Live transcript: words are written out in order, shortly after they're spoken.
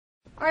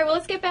All right, well,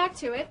 let's get back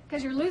to it,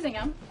 because you're losing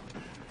them.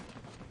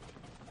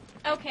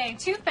 Okay,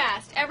 too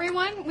fast.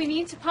 Everyone, we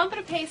need to pump at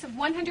a pace of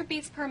 100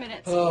 beats per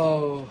minute.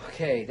 Oh,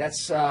 okay.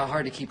 That's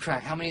hard to keep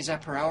track. How many is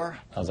that per hour?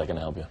 How's that going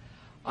to help you?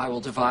 I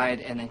will divide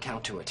and then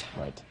count to it.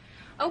 Right.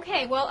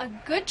 Okay, well, a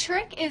good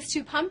trick is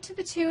to pump to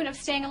the tune of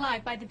Staying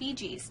Alive by the Bee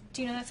Gees.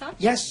 Do you know that song?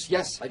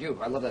 Yes, I do.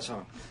 I love that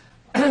song.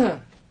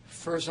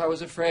 First I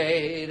was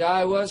afraid,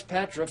 I was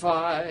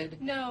petrified.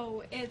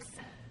 No, it's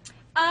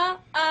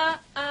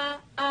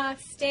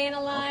Staying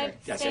Alive, Okay.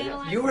 Yes, Staying yeah.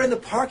 Alive. You were in the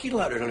parking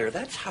lot earlier.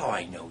 That's how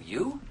I know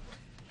you.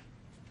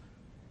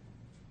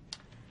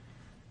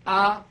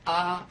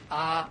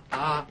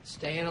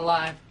 Staying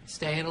alive,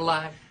 staying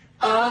alive.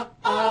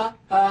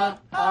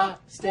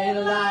 Staying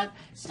alive,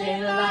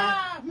 staying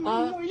alive.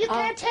 You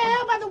can't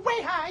tell by the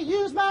way I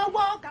use my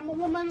walk. I'm a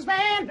woman's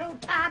man, no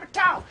time to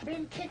talk.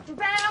 Been kicked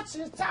around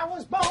since I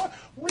was born.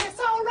 Well, it's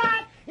all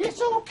right,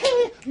 it's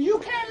okay. You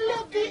can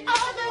look the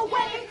other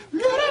way.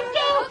 Let it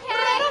go,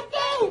 let it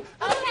go.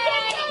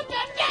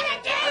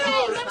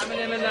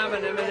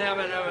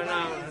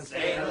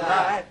 Staying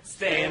alive,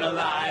 staying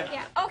alive.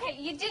 Yeah, okay,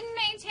 you didn't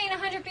maintain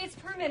 100 beats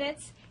per minute,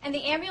 and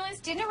the ambulance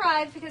didn't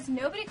arrive because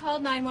nobody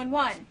called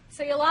 911.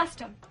 So you lost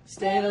them.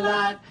 Staying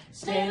alive,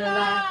 staying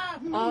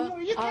alive.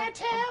 You can't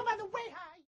tell by the way I